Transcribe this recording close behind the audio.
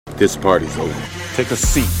This party's over. Take a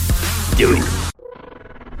seat. Do it.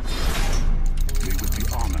 We would be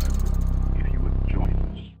honored if you would join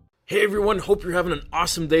us. Hey everyone, hope you're having an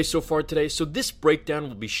awesome day so far today. So this breakdown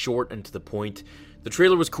will be short and to the point. The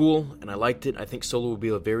trailer was cool, and I liked it. I think Solo will be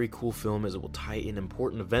a very cool film as it will tie in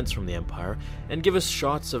important events from the Empire and give us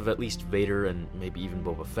shots of at least Vader and maybe even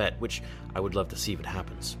Boba Fett, which I would love to see if it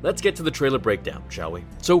happens. Let's get to the trailer breakdown, shall we?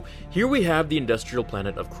 So here we have the industrial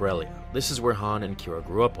planet of Corellia. This is where Han and Qi'ra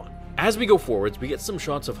grew up on. As we go forwards, we get some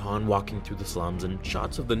shots of Han walking through the slums and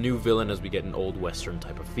shots of the new villain as we get an old western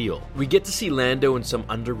type of feel. We get to see Lando in some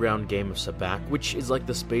underground game of sabacc, which is like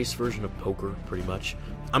the space version of poker, pretty much.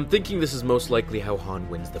 I'm thinking this is most likely how Han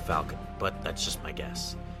wins the Falcon, but that's just my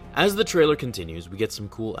guess. As the trailer continues, we get some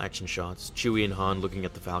cool action shots, Chewie and Han looking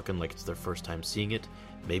at the Falcon like it's their first time seeing it.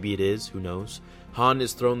 Maybe it is, who knows. Han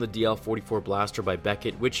is thrown the DL-44 blaster by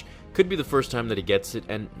Beckett, which could be the first time that he gets it,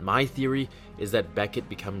 and my theory is that Beckett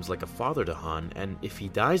becomes like a father to Han, and if he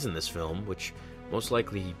dies in this film, which most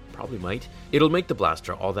likely he probably might, it'll make the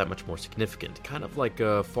blaster all that much more significant, kind of like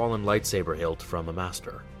a fallen lightsaber hilt from a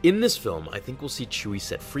master. In this film, I think we'll see Chewie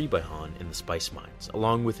set free by Han in the spice mines,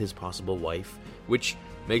 along with his possible wife, which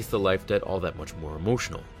makes the life debt all that much more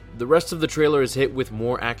emotional. The rest of the trailer is hit with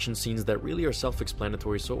more action scenes that really are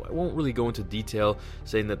self-explanatory, so I won't really go into detail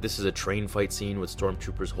saying that this is a train fight scene with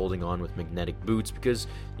stormtroopers holding on with magnetic boots, because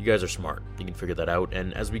you guys are smart. You can figure that out,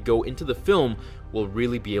 and as we go into the film, we'll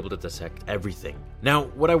really be able to dissect everything. Now,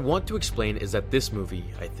 what I want to explain is that this movie,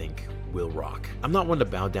 I think, will rock. I'm not one to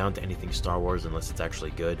bow down to anything Star Wars unless it's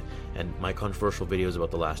actually good, and my controversial videos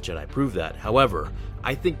about The Last Jedi prove that. However,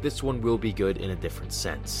 I think this one will be good in a different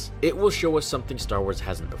sense. It will show us something Star Wars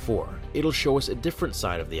hasn't before. It'll show us a different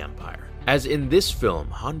side of the Empire. As in this film,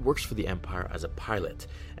 Han works for the Empire as a pilot,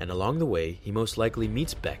 and along the way, he most likely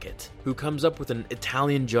meets Beckett, who comes up with an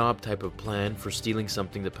Italian job type of plan for stealing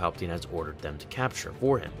something that Palpatine has ordered them to capture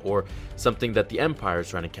for him, or something that the Empire is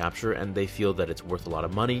trying to capture and they feel that it's worth a lot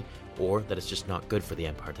of money, or that it's just not good for the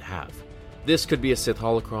Empire to have. This could be a Sith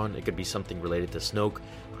holocron, it could be something related to Snoke.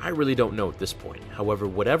 I really don't know at this point. However,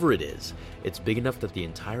 whatever it is, it's big enough that the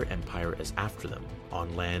entire Empire is after them,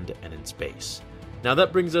 on land and in space. Now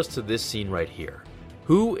that brings us to this scene right here.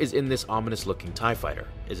 Who is in this ominous looking TIE fighter?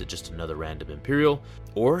 Is it just another random Imperial?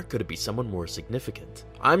 Or could it be someone more significant?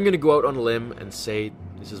 I'm gonna go out on a limb and say,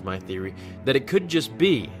 this is my theory, that it could just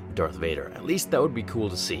be Darth Vader. At least that would be cool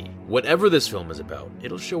to see. Whatever this film is about,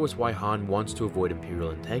 it'll show us why Han wants to avoid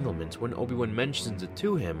Imperial entanglements when Obi-Wan mentions it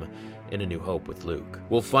to him in A New Hope with Luke.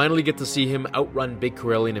 We'll finally get to see him outrun big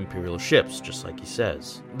Corellian Imperial ships, just like he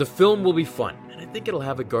says. The film will be fun, and I think it'll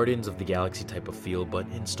have a Guardians of the Galaxy type of feel, but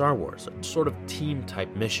in Star Wars, a sort of team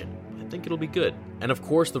type mission. I think it'll be good. And of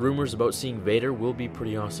course, the rumors about seeing Vader will be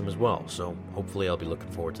pretty awesome as well, so hopefully I'll be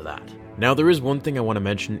looking forward to that. Now, there is one thing I want to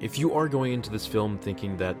mention. If you are going into this film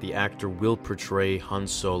thinking that the actor will portray Han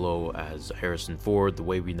Solo as Harrison Ford the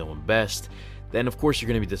way we know him best, then of course you're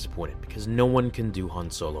going to be disappointed, because no one can do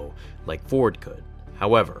Han Solo like Ford could.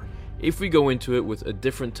 However, if we go into it with a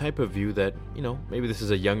different type of view that, maybe this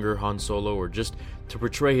is a younger Han Solo, or just to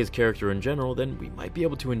portray his character in general, then we might be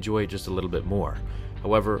able to enjoy it just a little bit more.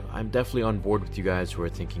 However, I'm definitely on board with you guys who are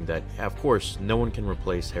thinking that, yeah, of course, no one can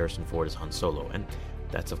replace Harrison Ford as Han Solo, and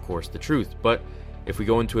that's of course the truth. But if we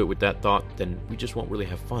go into it with that thought, then we just won't really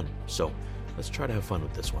have fun. So let's try to have fun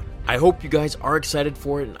with this one. I hope you guys are excited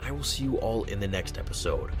for it, and I will see you all in the next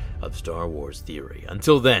episode of Star Wars Theory.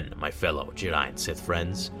 Until then, my fellow Jedi and Sith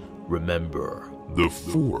friends, remember, The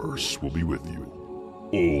Force will be with you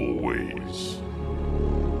always.